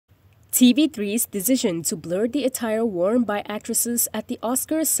TV3's decision to blur the attire worn by actresses at the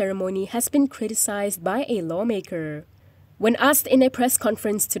Oscars ceremony has been criticized by a lawmaker. When asked in a press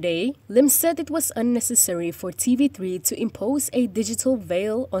conference today, Lim said it was unnecessary for TV3 to impose a digital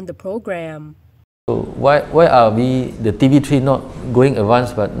veil on the program. So why are we, the TV3, not going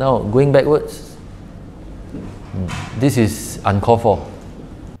advance but now going backwards? This is uncalled for.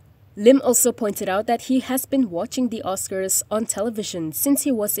 Lim also pointed out that he has been watching the Oscars on television since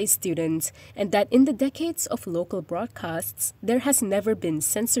he was a student and that in the decades of local broadcasts, there has never been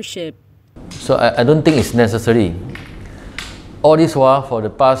censorship. So I don't think it's necessary. All this while, for the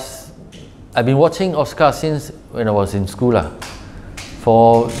past, I've been watching Oscars since when I was in school.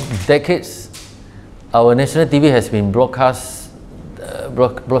 For decades, our national TV has been broadcasting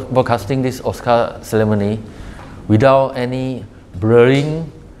this Oscar ceremony without any blurring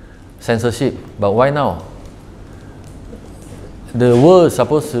censorship. But why now? The world is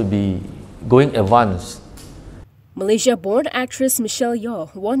supposed to be going advanced. Malaysia-born actress Michelle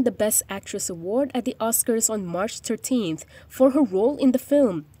Yeoh won the Best Actress award at the Oscars on March 13th for her role in the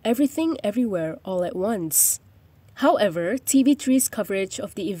film Everything Everywhere All at Once. However, TV3's coverage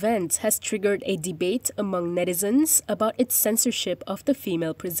of the event has triggered a debate among netizens about its censorship of the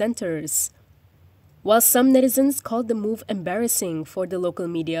female presenters. While some netizens called the move embarrassing for the local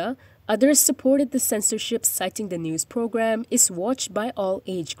media, others supported the censorship, citing the news program is watched by all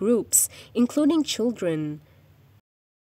age groups, including children.